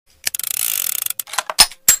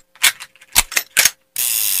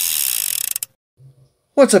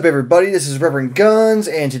What's up, everybody? This is Reverendguns,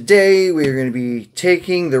 and today we are going to be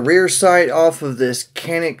taking the rear sight off of this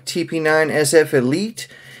Canik TP9SF Elite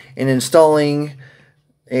and installing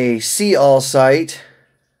a SeeAll Sight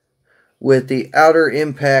with the outer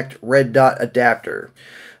impact red dot adapter.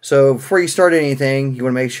 So before you start anything, you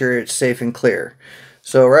want to make sure it's safe and clear.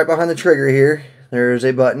 So right behind the trigger here, there's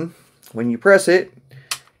a button. When you press it,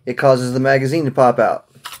 it causes the magazine to pop out.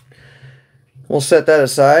 We'll set that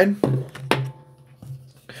aside.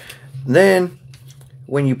 Then,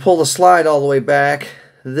 when you pull the slide all the way back,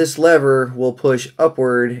 this lever will push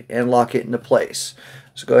upward and lock it into place.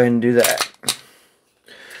 So go ahead and do that.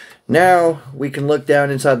 Now, we can look down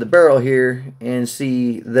inside the barrel here and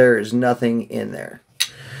see there is nothing in there.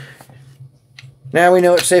 Now we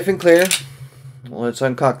know it's safe and clear. Let's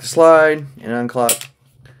uncock the slide and unclock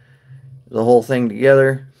the whole thing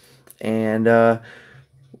together. And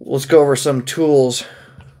let's go over some tools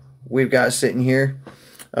we've got sitting here.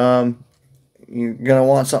 You're going to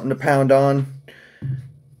want something to pound on.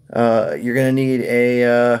 You're going to need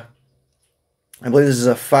a, I believe this is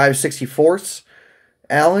a 5/64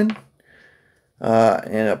 Allen,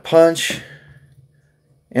 and a punch,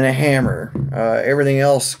 and a hammer. Everything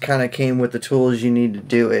else kind of came with the tools you need to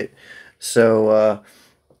do it. So,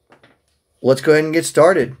 let's go ahead and get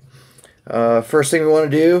started. First thing we want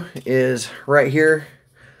to do is right here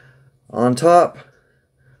on top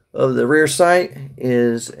of the rear sight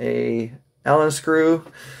is a Allen screw.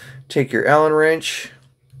 Take your Allen wrench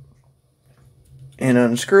and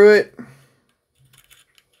unscrew it.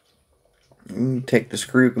 Take the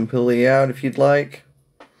screw completely out if you'd like.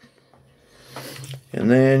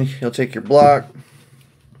 And then you'll take your block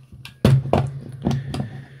and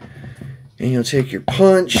you'll take your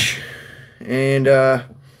punch. And I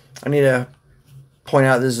need to point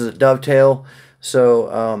out this is a dovetail.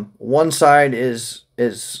 So one side is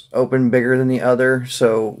open bigger than the other.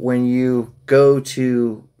 So when you go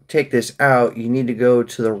to take this out, you need to go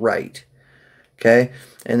to the right. Okay?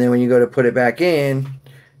 And then when you go to put it back in,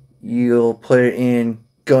 you'll put it in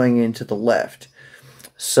going into the left.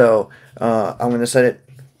 So I'm going to set it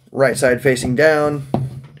right side facing down.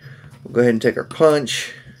 We'll go ahead and take our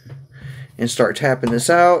punch and start tapping this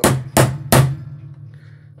out.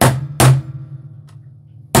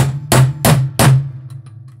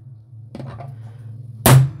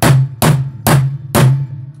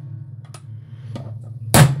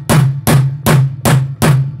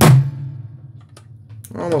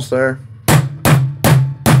 Almost there.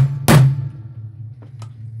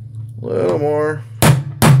 A little more.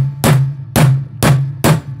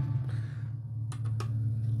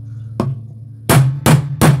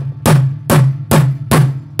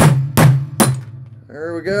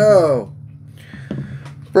 There we go.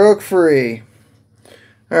 Broke free.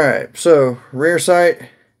 Alright, so rear sight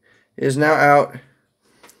is now out.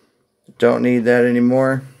 Don't need that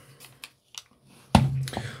anymore.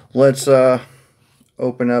 Let's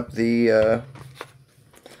open up the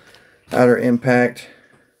outer impact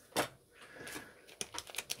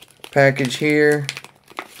package here.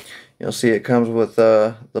 You'll see it comes with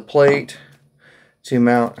the plate to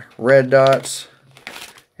mount red dots,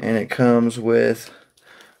 and it comes with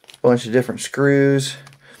a bunch of different screws.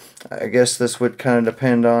 I guess this would kind of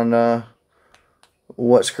depend on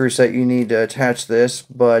what screw set you need to attach this,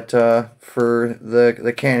 but for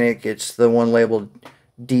the Canik, it's the one labeled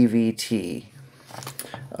DVT.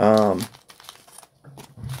 So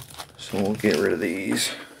we'll get rid of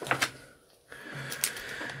these.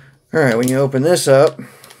 Alright, when you open this up,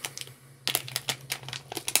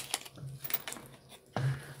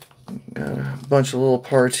 got a bunch of little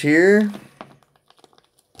parts here.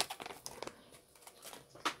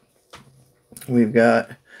 We've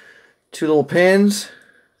got two little pins.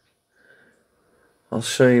 I'll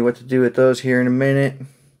show you what to do with those here in a minute.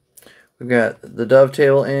 We've got the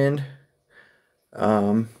dovetail end,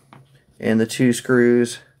 and the two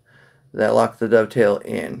screws that lock the dovetail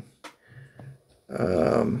in.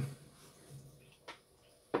 Are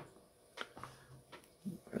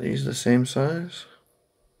these the same size?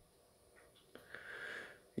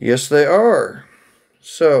 Yes, they are.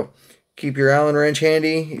 So keep your Allen wrench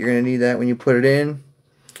handy. You're going to need that when you put it in.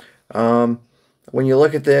 When you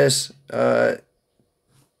look at this,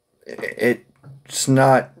 it's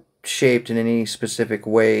not shaped in any specific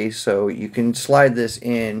way, so you can slide this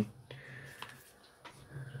in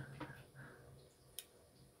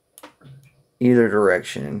either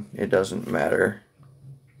direction. It doesn't matter.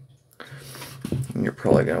 And you're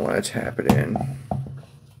probably going to want to tap it in.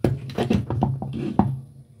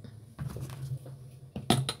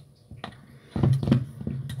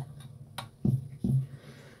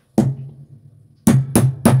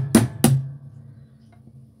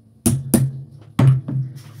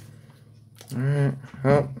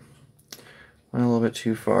 bit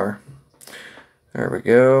too far. There we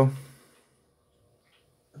go.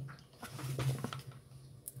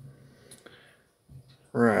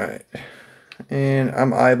 Right. And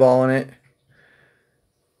I'm eyeballing it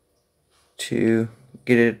to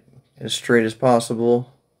get it as straight as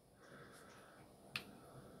possible.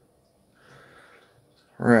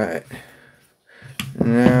 Right.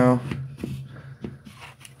 Now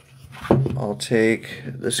I'll take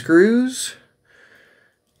the screws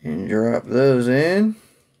and drop those in.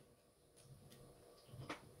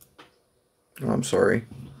 Oh, I'm sorry.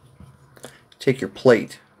 Take your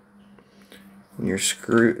plate and your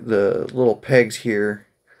screw, the little pegs here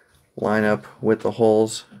line up with the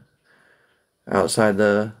holes outside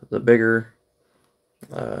the bigger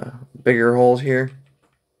holes here.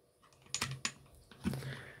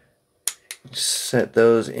 Set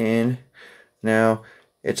those in. Now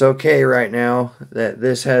it's okay right now that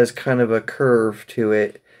this has kind of a curve to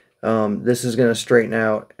it. This is going to straighten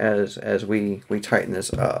out as we tighten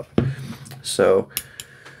this up. So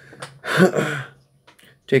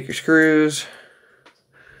take your screws,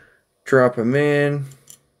 drop them in,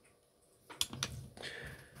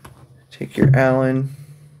 take your Allen,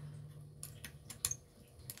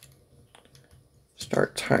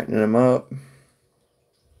 start tightening them up.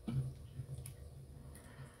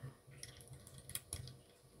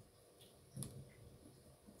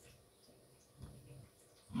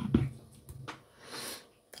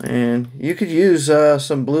 And you could use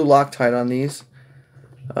some blue Loctite on these.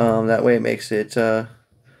 That way it makes it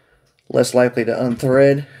less likely to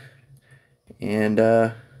unthread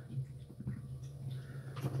and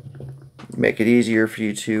make it easier for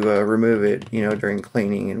you to remove it, during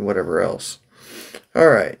cleaning and whatever else.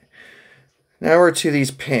 Alright, now we're to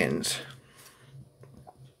these pins.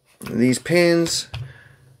 These pins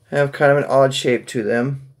have kind of an odd shape to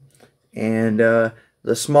them, and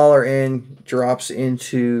the smaller end drops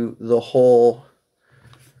into the hole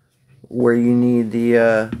where you need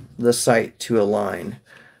the sight to align.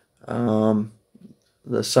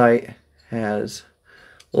 The sight has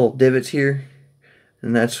little divots here,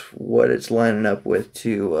 and that's what it's lining up with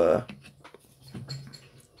to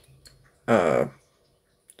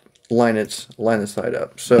line the sight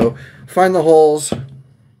up. So find the holes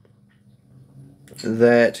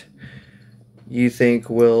that you think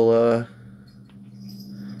will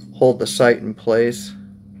hold the sight in place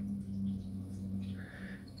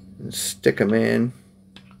and stick them in.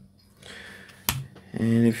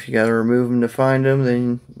 And if you got to remove them to find them,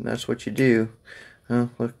 then that's what you do.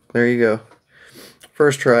 Look, there you go.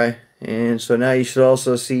 First try. And so now you should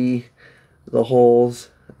also see the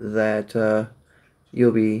holes that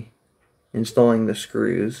you'll be installing the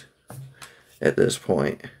screws at this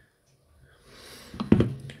point.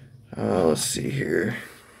 Let's see here.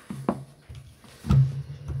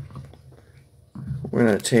 We're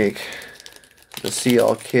going to take the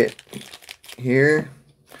SeeAll kit here,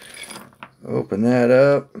 open that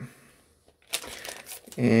up,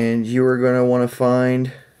 and you are going to want to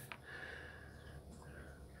find,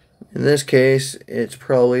 in this case, it's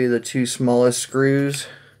probably the two smallest screws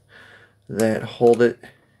that hold it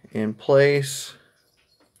in place.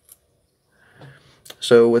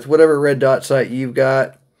 So with whatever red dot sight you've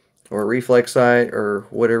got, or reflex sight, or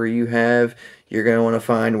whatever you have, you're going to want to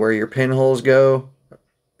find where your pinholes go,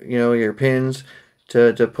 your pins,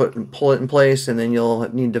 to pull it in place, and then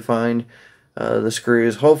you'll need to find the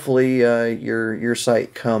screws. Hopefully your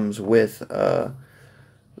sight comes with the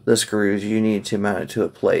screws you need to mount it to a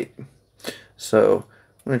plate. So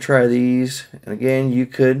I'm going to try these, and again, you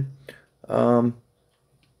could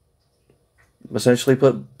essentially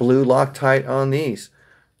put blue Loctite on these.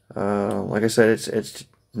 Like I said, it's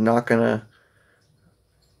not going to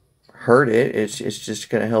hurt it. It's just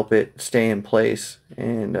going to help it stay in place,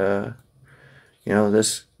 and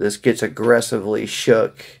this gets aggressively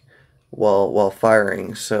shook while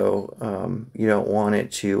firing, so you don't want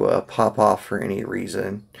it to pop off for any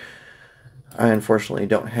reason. I unfortunately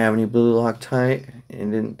don't have any blue Loctite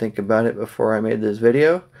and didn't think about it before I made this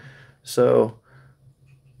video, so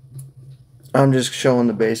I'm just showing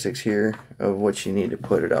the basics here of what you need to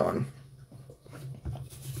put it on.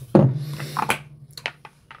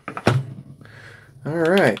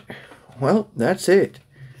 Alright, well, that's it.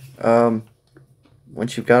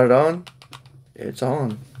 Once you've got it on, it's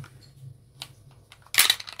on.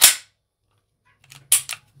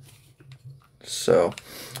 So,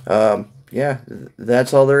 yeah,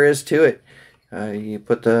 that's all there is to it. You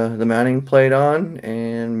put the mounting plate on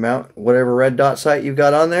and mount whatever red dot sight you've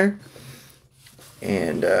got on there,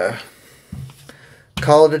 and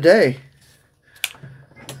call it a day.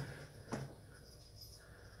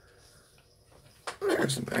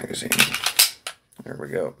 There's the magazine. There we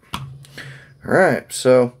go. Alright,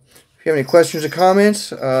 so if you have any questions or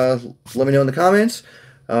comments, let me know in the comments.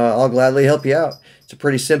 I'll gladly help you out. It's a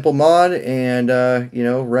pretty simple mod, and you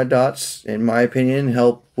know, red dots, in my opinion,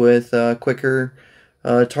 help with quicker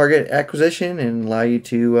target acquisition and allow you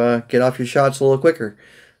to get off your shots a little quicker.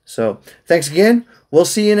 So, thanks again. We'll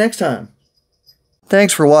see you next time.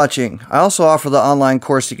 Thanks for watching. I also offer the online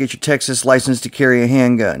course to get your Texas license to carry a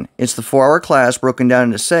handgun. It's the 4-hour class broken down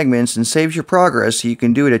into segments and saves you progress so you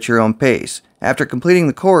can do it at your own pace. After completing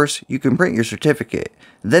the course, you can print your certificate.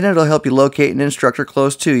 Then it'll help you locate an instructor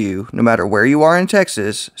close to you, no matter where you are in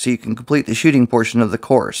Texas, so you can complete the shooting portion of the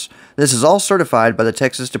course. This is all certified by the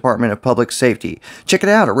Texas Department of Public Safety. Check it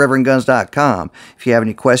out at Reverendguns.com. If you have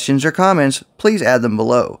any questions or comments, please add them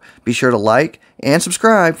below. Be sure to like and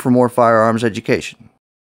subscribe for more firearms education.